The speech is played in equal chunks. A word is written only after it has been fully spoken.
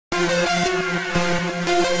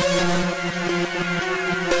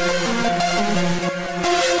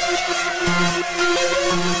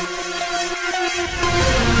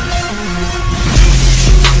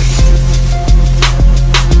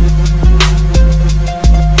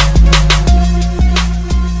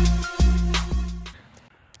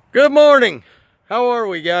Good morning. How are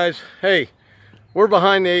we, guys? Hey, we're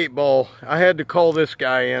behind the 8-ball. I had to call this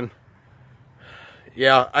guy in.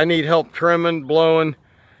 Yeah, I need help trimming, blowing.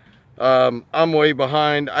 I'm way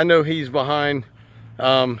behind. I know he's behind.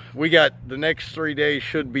 We got the next 3 days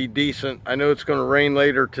should be decent. I know it's going to rain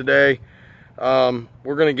later today. We're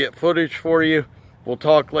going to get footage for you. We'll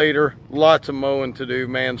talk later. Lots of mowing to do,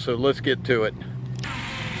 man, so let's get to it.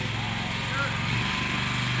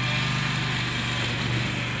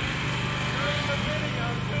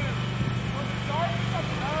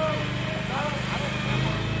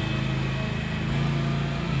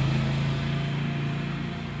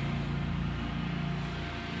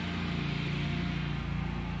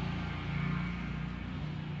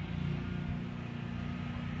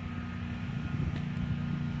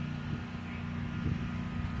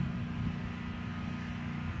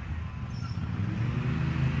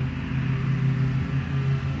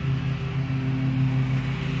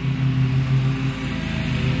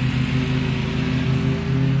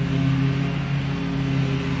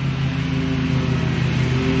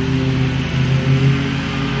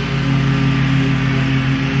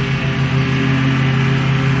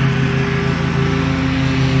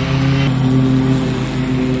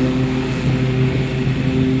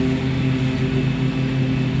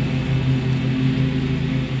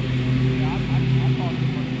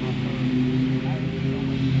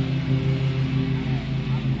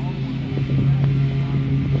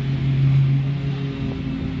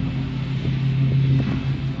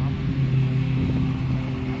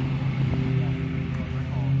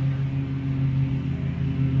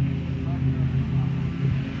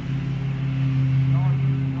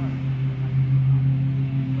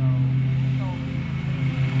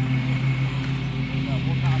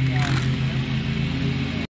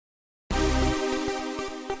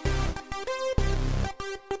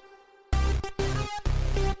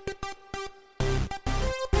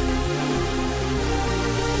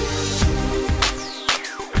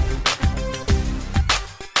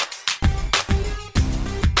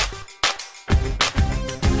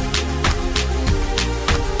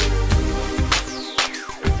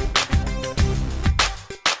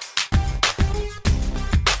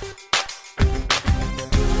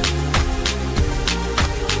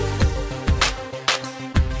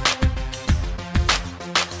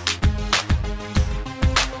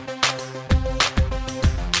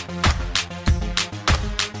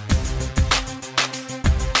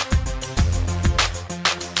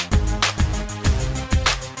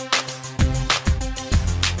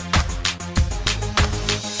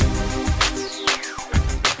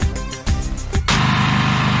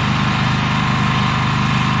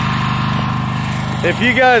 If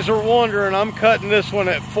you guys are wondering, I'm cutting this one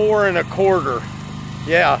at 4 1/4.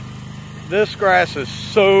 Yeah, this grass is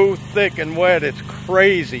so thick and wet, it's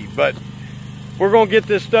crazy, but we're gonna get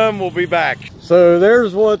this done, we'll be back. So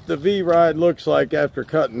there's what the V-Ride looks like after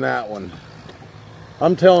cutting that one.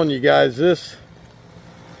 I'm telling you guys, this,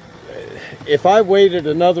 if I waited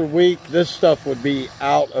another week, this stuff would be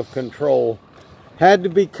out of control. Had to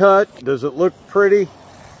be cut. Does it look pretty?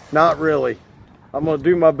 Not really. I'm gonna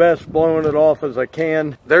do my best blowing it off as I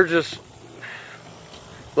can. They're just,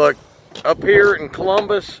 look, up here in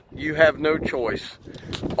Columbus, you have no choice.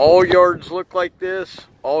 All yards look like this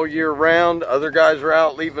all year round. Other guys are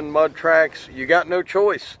out leaving mud tracks. You got no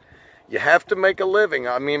choice. You have to make a living.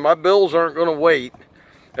 I mean, my bills aren't gonna wait.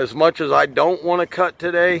 As much as I don't wanna cut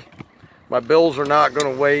today, my bills are not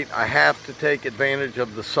gonna wait. I have to take advantage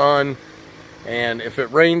of the sun. And if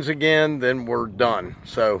it rains again, then we're done.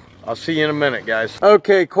 So I'll see you in a minute, guys.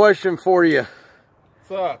 Okay, question for you.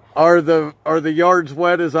 What's up? Are the yards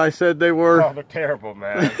wet as I said they were? Oh, they're terrible,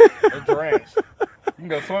 man. They're drenched. You can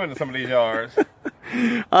go swimming in some of these yards.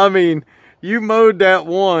 I mean, you mowed that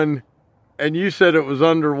one and you said it was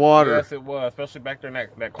underwater. Yes, it was, especially back there in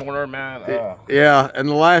that corner, man. Yeah, and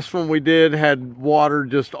the last one we did had water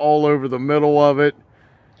just all over the middle of it.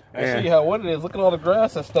 And see how wet it is. Look at all the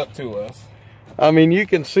grass that stuck to us. I mean, you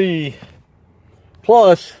can see,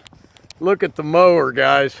 plus, look at the mower,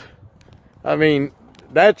 guys. I mean,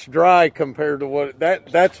 that's dry compared to what,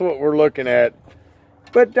 that's what we're looking at.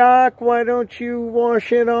 But Doc, why don't you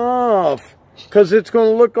wash it off? Because it's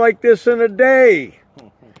going to look like this in a day.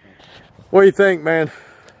 What do you think, man?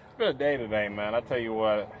 It's been a day today, man. I tell you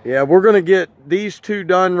what. Yeah, we're going to get these two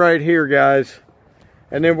done right here, guys.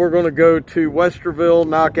 And then we're going to go to Westerville,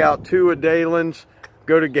 knock out 2 of Dalen's,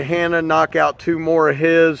 go to Gahanna, knock out 2 more of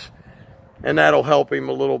his, and that'll help him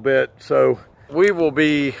a little bit. So we will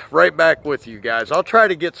be right back with you guys. I'll try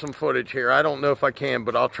to get some footage here. I don't know if I can,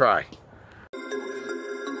 but I'll try. We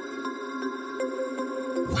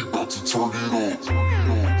about to turn it on.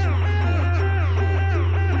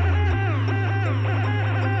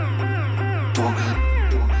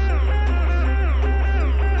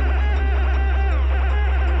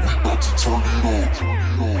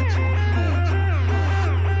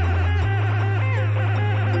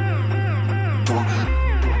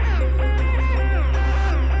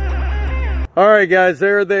 All right, guys,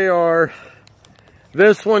 there they are.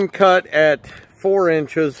 This one cut at 4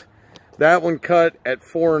 inches. That one cut at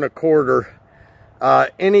 4 1/4.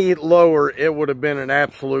 Any lower, it would have been an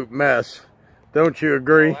absolute mess. Don't you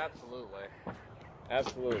agree? Oh, absolutely.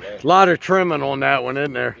 Absolutely. A lot of trimming on that one,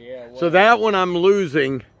 isn't there? Yeah. Well, so that one I'm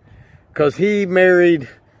losing because he married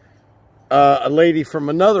a lady from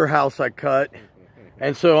another house I cut.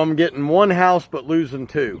 And so I'm getting 1 house but losing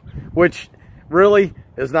 2, which really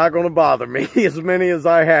is not going to bother me as many as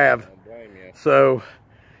I have. don't blame you. So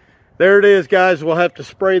there it is, guys. We'll have to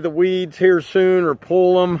spray the weeds here soon or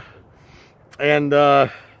pull them. And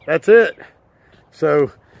that's it.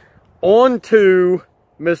 So on to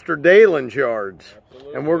Mr. Dalen's yards.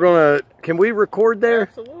 Absolutely. And we're going to, can we record there?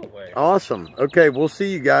 Absolutely. Awesome. Okay, we'll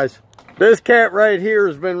see you guys. This cat right here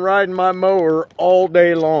has been riding my mower all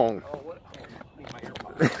day long. Oh, what? Oh, my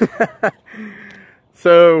earbuds.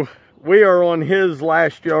 So we are on his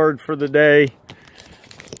last yard for the day.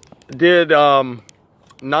 Did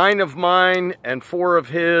 9 of mine and 4 of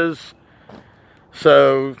his.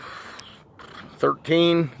 So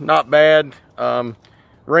 13, not bad.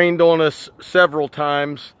 Rained on us several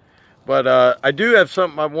times. But I do have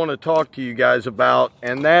something I want to talk to you guys about,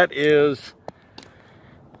 and that is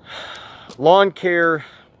lawn care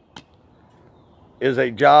is a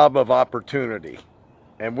job of opportunity.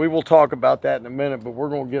 And we will talk about that in a minute, but we're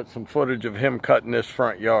going to get some footage of him cutting this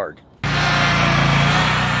front yard.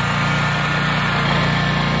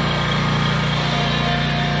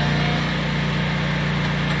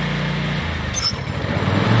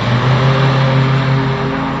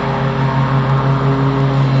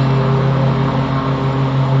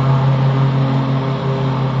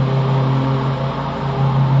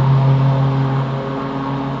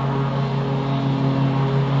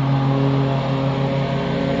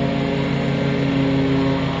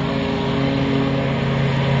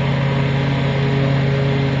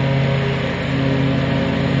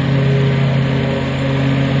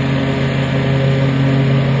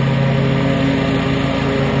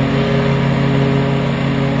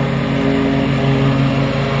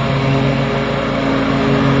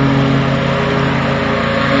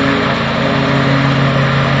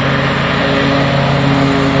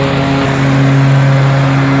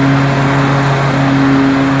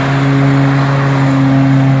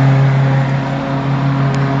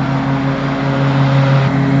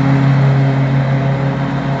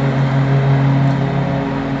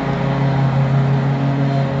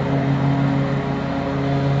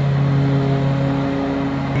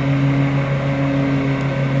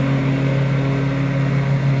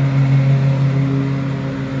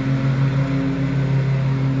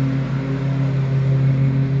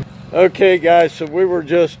 Okay guys, so we were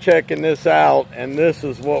just checking this out, and this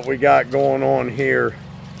is what we got going on here.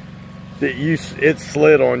 It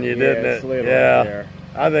slid on you, didn't it? Slid yeah, right there.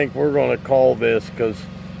 I think we're going to call this because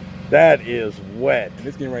that is wet. And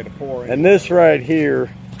it's getting ready to pour in. And this right here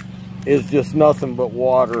is just nothing but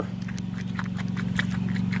water.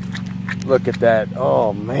 Look at that.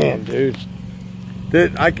 Oh man, dude.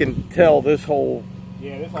 I can tell this whole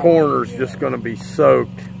corner's just going to be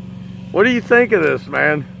soaked. What do you think of this,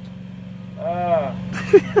 man?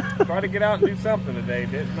 Try to get out and do something today,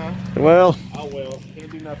 didn't I? Well, I will.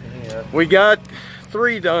 Can't do nothing here. we got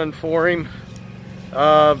 3 done for him.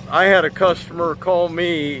 I had a customer call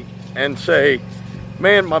me and say,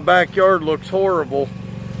 man, my backyard looks horrible.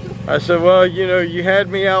 I said, well, you know, you had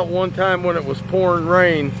me out one time when it was pouring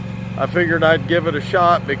rain. I figured I'd give it a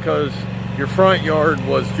shot because your front yard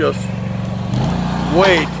was just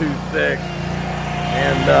way too thick.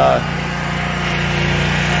 And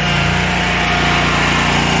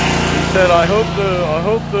he said, I hope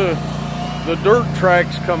the dirt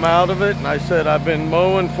tracks come out of it. And I said, I've been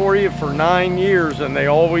mowing for you for 9 years, and they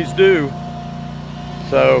always do.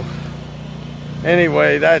 So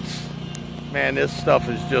anyway, man, this stuff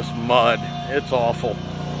is just mud. It's awful.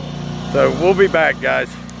 So we'll be back, guys.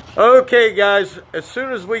 Okay guys, as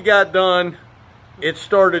soon as we got done, it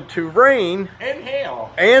started to rain. And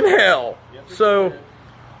hell. And hell. Yes, So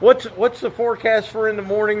What's the forecast for in the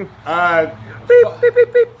morning? 5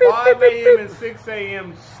 a.m. and 6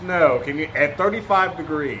 a.m. snow. At 35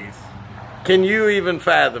 degrees. Can you even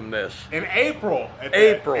fathom this? In April.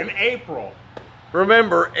 April. In April.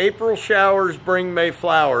 Remember, April showers bring May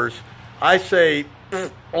flowers. I say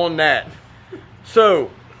on that. So,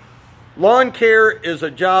 lawn care is a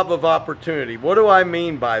job of opportunity. What do I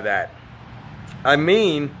mean by that? I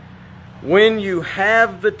mean, when you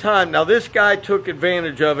have the time. Now, this guy took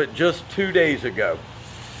advantage of it just 2 days ago.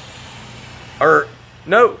 Or,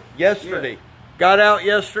 no, yesterday. Yeah. Got out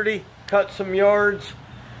yesterday, cut some yards,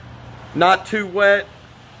 not too wet.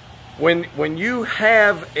 When you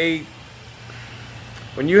have a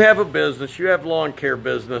business, you have lawn care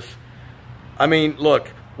business, I mean, look,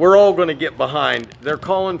 we're all going to get behind. They're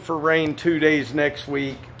calling for rain 2 days next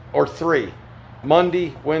week, or 3.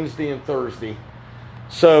 Monday, Wednesday, and Thursday.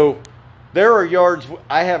 So there are yards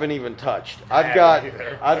I haven't even touched. I've got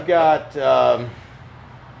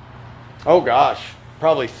oh gosh,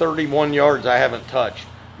 probably 31 yards I haven't touched.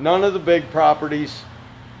 None of the big properties.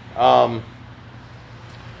 The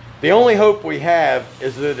only hope we have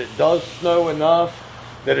is that it does snow enough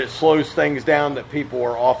that it slows things down, that people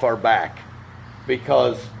are off our back,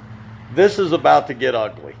 because this is about to get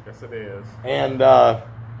ugly. Yes, it is. And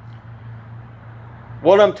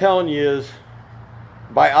what I'm telling you is,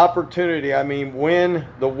 by opportunity, I mean when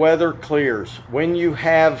the weather clears, when you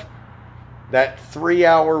have that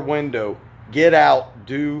 3-hour window, get out,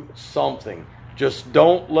 do something. Just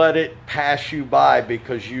don't let it pass you by,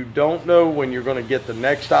 because you don't know when you're going to get the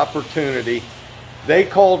next opportunity. They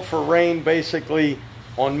called for rain basically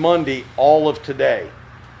on Monday all of today.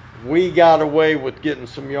 We got away with getting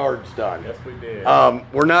some yards done. Yes, we did.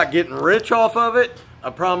 We're not getting rich off of it, I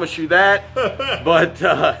promise you that. But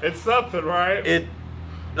it's something, right?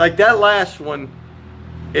 Like that last one,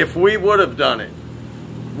 if we would have done it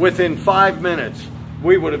within 5 minutes,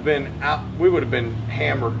 we would have been out. We would have been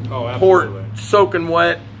hammered. Oh, absolutely. Port soaking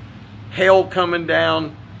wet, hail coming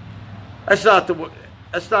down. That's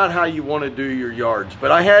not how you want to do your yards.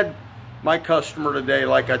 But I had my customer today,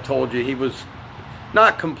 like I told you, he was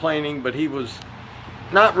not complaining, but he was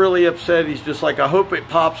not really upset. He's just like, I hope it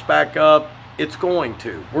pops back up. It's going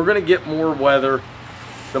to. We're going to get more weather.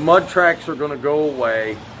 The mud tracks are going to go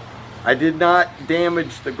away. I did not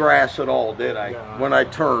damage the grass at all, did I? No. When I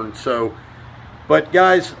turned. So, but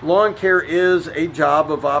guys, lawn care is a job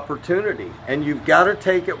of opportunity, and you've got to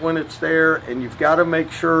take it when it's there, and you've got to make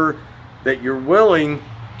sure that you're willing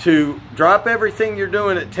to drop everything you're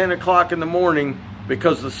doing at 10 o'clock in the morning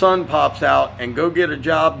because the sun pops out, and go get a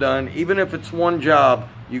job done. Even if it's one job,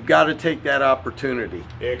 you've got to take that opportunity.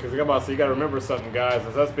 Yeah, because you got to remember something, guys.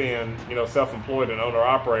 As us being, self-employed and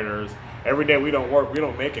owner-operators, every day we don't work, we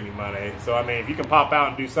don't make any money. So, I mean, if you can pop out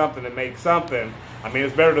and do something and make something, I mean,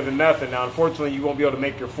 it's better than nothing. Now, unfortunately, you won't be able to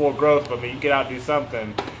make your full growth, but I mean, you get out and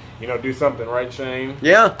do something, right, Shane?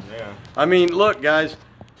 Yeah. Yeah. I mean, look, guys,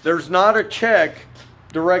 there's not a check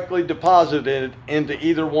directly deposited into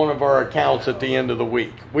either one of our accounts at the end of the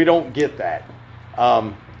week. We don't get that.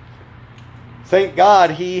 Thank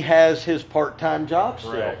God he has his part-time job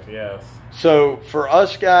still. Correct, yes. So for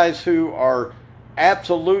us guys who are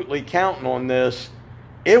absolutely counting on this,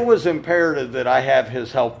 it was imperative that I have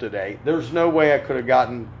his help today. There's no way I could have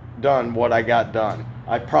gotten done what I got done.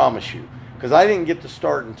 I promise you. Because I didn't get to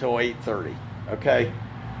start until 8:30. Okay?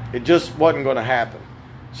 It just wasn't going to happen.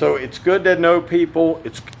 So it's good to know people.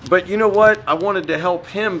 But you know what? I wanted to help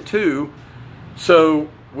him too. So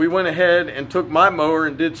we went ahead and took my mower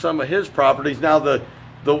and did some of his properties. Now the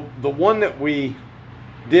one that we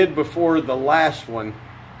did before the last one,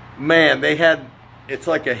 man, it's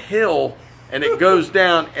like a hill and it goes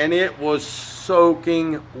down, and it was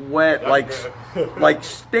soaking wet, like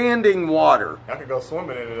standing water. I could go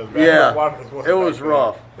swimming in it as bad as water. It was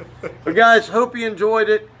rough. But guys, hope you enjoyed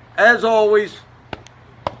it. As always,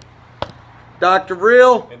 Dr.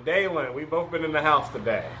 Real and Dalen, we've both been in the house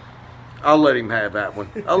today. I'll let him have that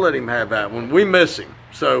one. We miss him.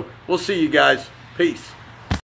 So we'll see you guys. Peace.